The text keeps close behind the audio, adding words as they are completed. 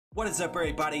What is up,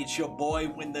 everybody? It's your boy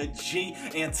Win the G,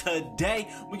 and today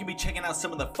we can be checking out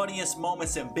some of the funniest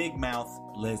moments in Big Mouth.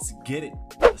 Let's get it.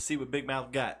 Let's see what Big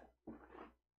Mouth got.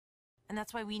 And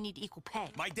that's why we need equal pay.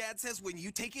 My dad says when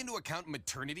you take into account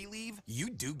maternity leave, you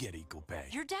do get equal pay.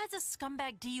 Your dad's a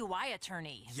scumbag DUI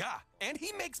attorney. Yeah, and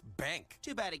he makes bank.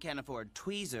 Too bad he can't afford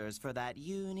tweezers for that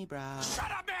unibrow. Shut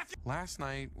up, Matthew! Last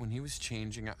night, when he was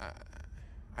changing,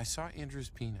 I saw Andrew's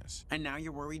penis. And now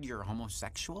you're worried you're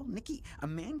homosexual? Nikki, a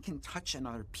man can touch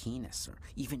another penis or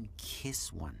even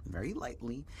kiss one very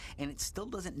lightly, and it still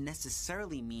doesn't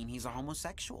necessarily mean he's a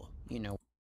homosexual, you know.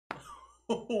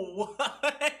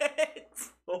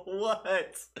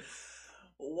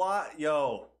 What?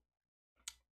 Yo.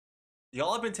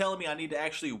 Y'all have been telling me I need to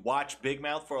actually watch Big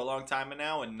Mouth for a long time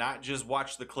now and not just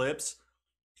watch the clips.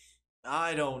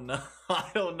 I don't know.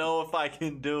 I don't know if I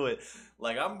can do it.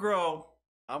 Like, I'm grown.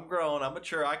 I'm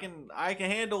mature. I can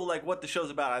handle like what the show's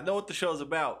about. I know what the show's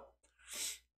about.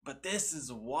 But this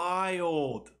is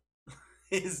wild.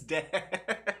 His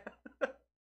dad.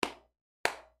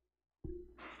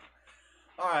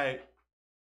 All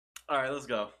right, let's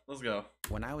go.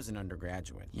 When I was an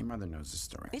undergraduate, your mother knows the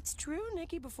story. It's true,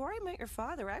 Nikki. Before I met your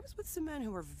father, I was with some men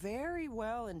who were very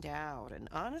well endowed, and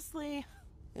honestly,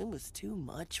 it was too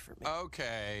much for me.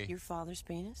 Okay. Your father's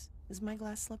penis is my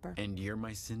glass slipper. And you're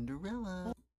my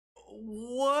Cinderella.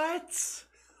 What?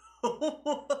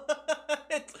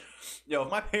 What? Yo,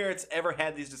 if my parents ever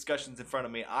had these discussions in front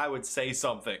of me, I would say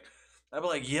something. I'd be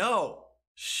like, yo,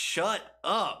 shut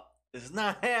up. This is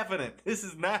not happening. This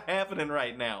is not happening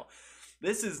right now.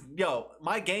 This is, yo,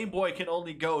 my Game Boy can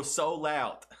only go so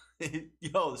loud.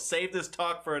 Yo, save this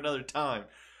talk for another time.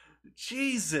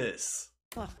 Jesus.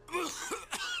 I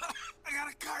got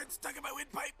a card stuck in my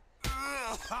windpipe.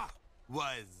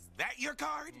 Was that your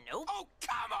card? Nope. Oh,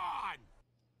 come on!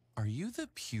 Are you the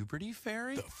puberty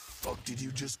fairy? The fuck did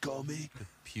you just call me? The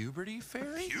puberty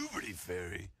fairy? Puberty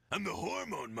fairy? I'm the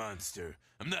hormone monster.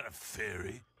 I'm not a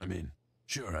fairy. I mean,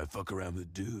 sure, I fuck around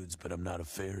with dudes, but I'm not a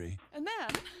fairy. And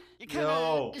then you Yo.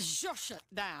 kind of shush it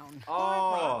down.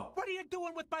 Oh. What are you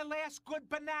doing with my last good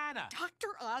banana? Dr.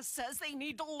 Oz says they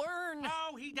need to learn.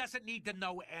 No, he doesn't need to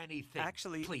know anything.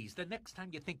 Actually- Please, the next time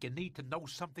you think you need to know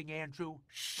something, Andrew,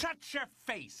 shut your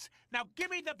face. Now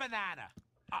give me the banana.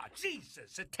 Ah,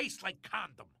 Jesus, it tastes like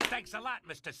condom. Thanks a lot,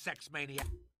 Mr. Sex Maniac.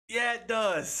 Yeah, it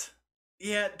does.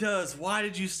 Yeah, it does. Why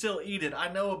did you still eat it?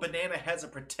 I know a banana has a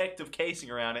protective casing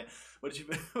around it, but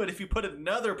if you put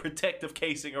another protective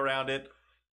casing around it,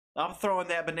 I'm throwing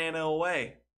that banana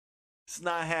away. It's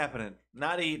not happening.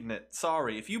 Not eating it.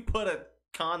 Sorry. If you put a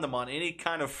condom on any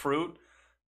kind of fruit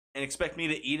and expect me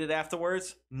to eat it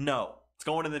afterwards, no. It's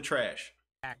going in the trash.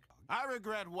 I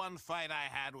regret one fight I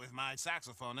had with my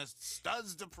saxophonist,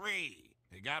 Studs Dupree.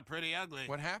 It got pretty ugly.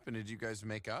 What happened? Did you guys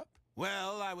make up?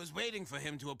 Well, I was waiting for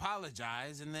him to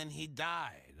apologize, and then he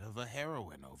died of a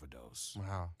heroin overdose.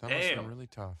 Wow, that must have Damn. been really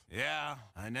tough. Yeah,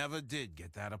 I never did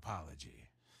get that apology.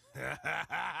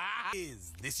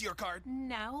 Is this your card?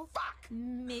 No. Fuck!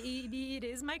 Maybe it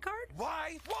is my card?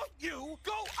 Why won't you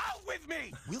go out with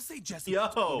me? We'll say Jessie Yo.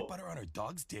 puts peanut butter on her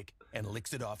dog's dick and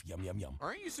licks it off. Yum, yum, yum.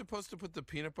 Aren't you supposed to put the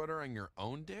peanut butter on your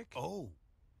own dick? Oh,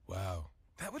 wow.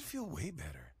 That would feel way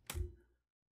better.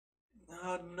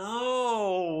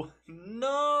 No.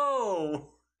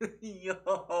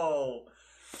 Yo.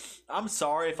 I'm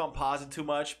sorry if I'm pausing too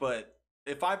much, but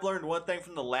if I've learned one thing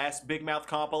from the last Big Mouth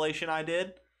compilation I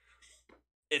did,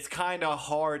 it's kind of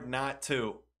hard not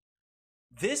to.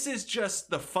 This is just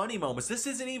the funny moments. This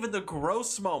isn't even the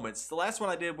gross moments. The last one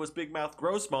I did was Big Mouth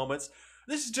gross moments.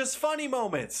 This is just funny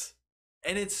moments.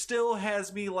 And it still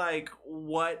has me like,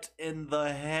 what in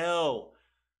the hell?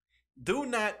 Do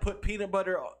not put peanut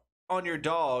butter on your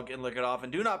dog and lick it off.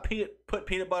 And do not put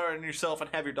peanut butter on yourself and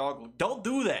have your dog. Don't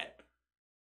do that.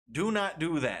 Do not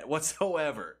do that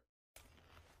whatsoever.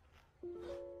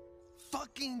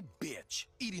 Fucking bitch.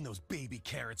 Eating those baby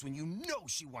carrots when you know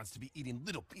she wants to be eating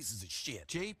little pieces of shit.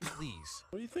 Jay, please.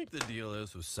 What do you think the deal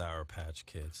is with Sour Patch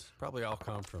Kids? Probably all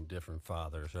come from different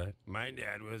fathers, right? My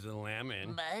dad was a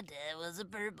lemon. My dad was a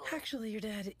purple. Actually, your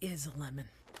dad is a lemon.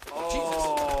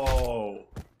 Oh.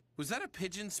 Was that a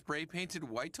pigeon spray painted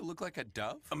white to look like a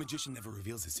dove? A magician never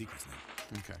reveals his secrets,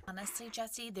 Nick. Okay. Honestly,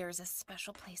 Jesse, there's a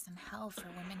special place in hell for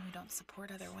women who don't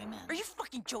support other women. Are you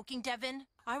fucking joking, Devin?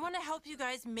 I want to help you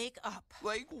guys make up.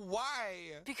 Like,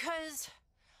 why? Because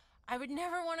I would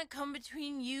never want to come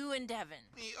between you and Devin.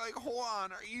 Like, hold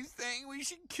on. Are you saying we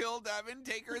should kill Devin,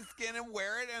 take her skin and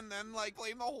wear it, and then, like,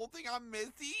 blame the whole thing on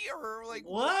Missy? Or, like,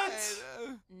 What?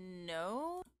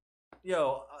 No.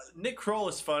 Yo, Nick Kroll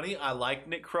is funny. I like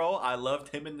Nick Kroll. I loved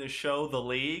him in the show The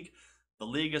League. The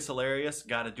League is hilarious.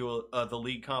 Got to do the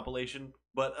League compilation.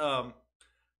 But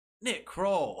Nick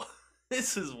Kroll,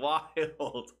 this is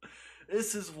wild.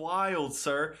 This is wild,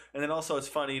 sir. And then also it's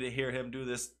funny to hear him do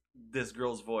this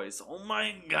girl's voice. Oh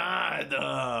my god.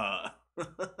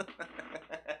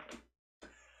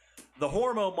 The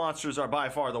hormone monsters are by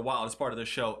far the wildest part of the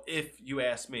show, if you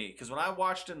ask me. Because when I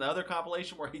watched in the other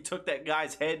compilation where he took that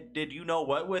guy's head, did you know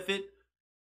what with it?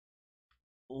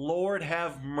 Lord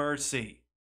have mercy.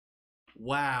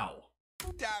 Wow.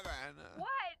 Devin. What?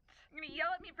 You gonna yell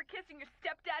at me for kissing your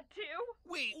stepdad too?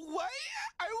 Wait, what?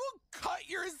 I will cut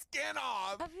your skin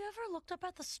off. Have you ever looked up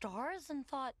at the stars and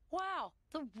thought, wow,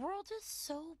 the world is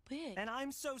so big. And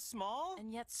I'm so small?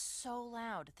 And yet so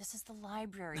loud. This is the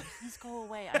library. Please go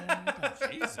away. I need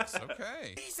it. Jesus,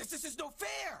 okay. Jesus, this is no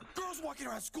fair! Girls walking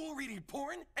around school reading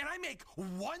porn, and I make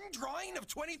one drawing of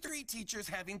 23 teachers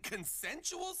having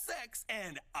consensual sex,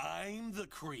 and I'm the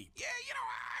creep. Yeah, you know,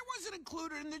 I wasn't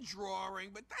included in the drawing,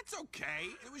 but that's okay.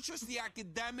 It was just the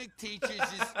academic teachers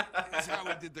is how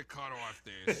we did the cutoff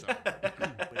there, so.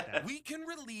 We can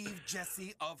relieve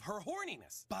Jessie of her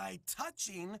horniness by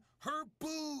touching her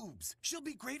boobs. She'll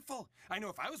be grateful. I know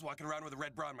if I was walking around with a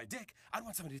red bra on my dick, I'd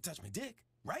want somebody to touch my dick,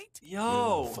 right?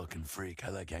 Yo. You're a fucking freak. I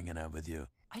like hanging out with you.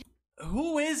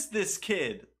 Who is this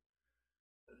kid?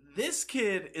 This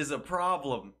kid is a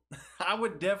problem. I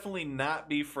would definitely not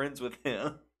be friends with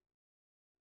him.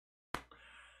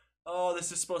 Oh,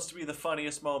 this is supposed to be the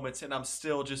funniest moments, and I'm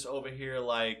still just over here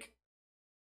like,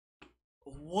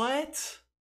 what?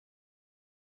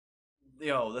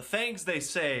 Yo, the things they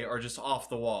say are just off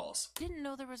the walls. Didn't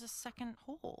know there was a second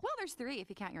hole. Well, there's 3 if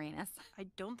you count Uranus. I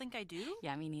don't think I do.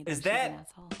 Yeah, me neither. Is She's that- an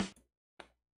asshole.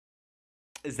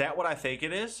 Is that what I think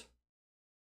it is?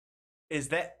 Is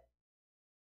that...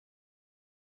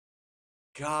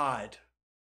 God.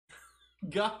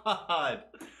 God.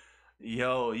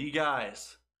 Yo, you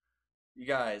guys.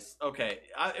 Okay.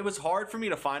 It was hard for me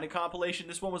to find a compilation.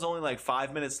 This one was only like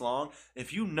 5 minutes long.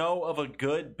 If you know of a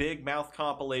good Big Mouth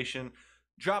compilation,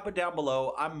 drop it down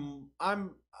below. I'm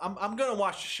gonna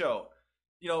watch the show.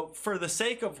 You know, for the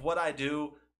sake of what I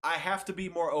do, I have to be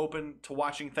more open to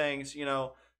watching things, you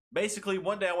know. Basically,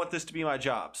 one day I want this to be my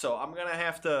job. So I'm gonna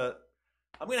have to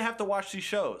watch these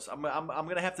shows. I'm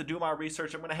gonna have to do my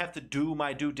research. I'm gonna have to do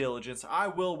my due diligence. I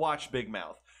will watch Big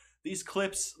Mouth. These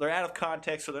clips, they're out of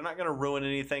context, so they're not gonna ruin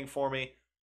anything for me.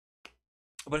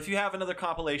 But if you have another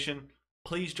compilation,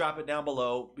 please drop it down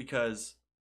below, because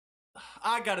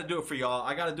I gotta do it for y'all.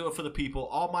 I gotta do it for the people.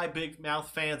 All my Big Mouth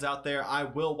fans out there, I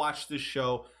will watch this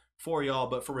show for y'all.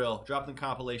 But for real, drop them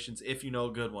compilations if you know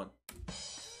a good one.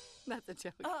 That's a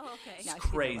joke. Oh, okay. It's No, she's a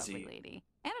crazy. lovely lady.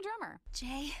 And a drummer.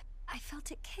 Jay, I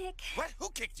felt it kick. What? Who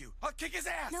kicked you? I'll kick his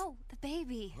ass! No, the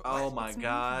baby. Oh my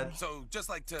god. So, just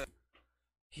like to...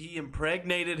 He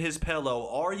impregnated his pillow.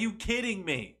 Are you kidding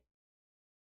me?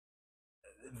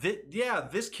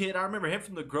 This kid, I remember him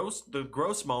from the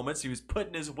gross moments. He was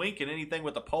putting his wink in anything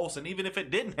with a pulse, and even if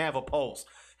it didn't have a pulse,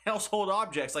 household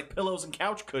objects like pillows and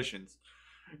couch cushions.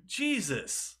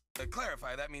 Jesus. To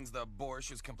clarify, that means the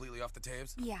borscht is completely off the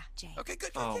tapes? Yeah, Jay. Okay,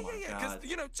 good. Oh yeah, my because, God.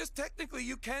 you know, just technically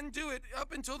you can do it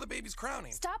up until the baby's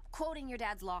crowning. Stop quoting your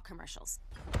dad's law commercials.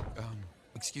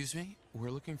 Excuse me?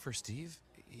 We're looking for Steve?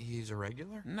 He's a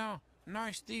regular? No,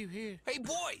 Steve here. Hey,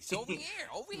 boys, over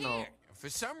here. For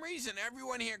some reason,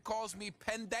 everyone here calls me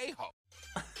Pendejo.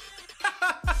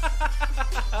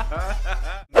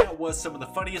 That was some of the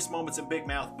funniest moments in Big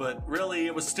Mouth, but really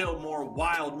it was still more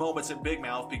wild moments in Big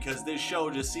Mouth because this show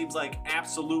just seems like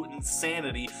absolute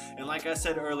insanity. And like I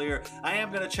said earlier, I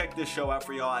am going to check this show out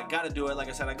for y'all. I got to do it. Like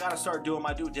I said, I got to start doing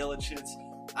my due diligence.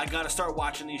 I got to start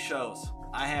watching these shows.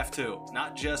 I have to.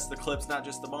 Not just the clips, not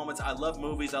just the moments. I love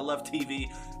movies. I love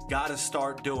TV. Gotta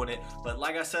start doing it. But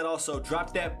like I said, also,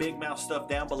 drop that Big Mouth stuff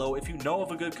down below. If you know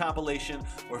of a good compilation,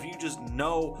 or if you just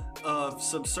know of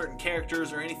some certain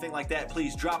characters or anything like that,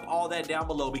 please drop all that down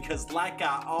below. Because like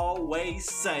I always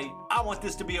say, I want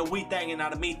this to be a we thing and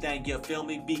not a me thing, you feel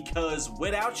me? Because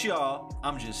without y'all,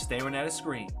 I'm just staring at a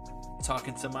screen,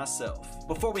 talking to myself.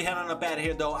 Before we head on up out of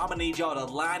here though, I'm gonna need y'all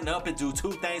to line up and do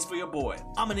 2 things for your boy.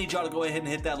 I'm gonna need y'all to go ahead and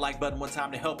hit that like button one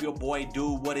time to help your boy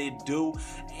do what it do.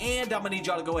 And I'm gonna need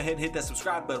y'all to go ahead and hit that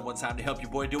subscribe button one time to help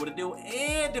your boy do what it do.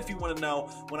 And if you wanna know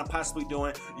when I'm possibly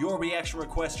doing your reaction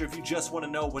request, or if you just wanna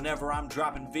know whenever I'm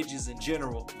dropping vidges in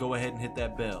general, go ahead and hit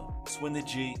that bell. Swin the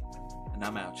G, and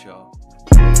I'm out, y'all.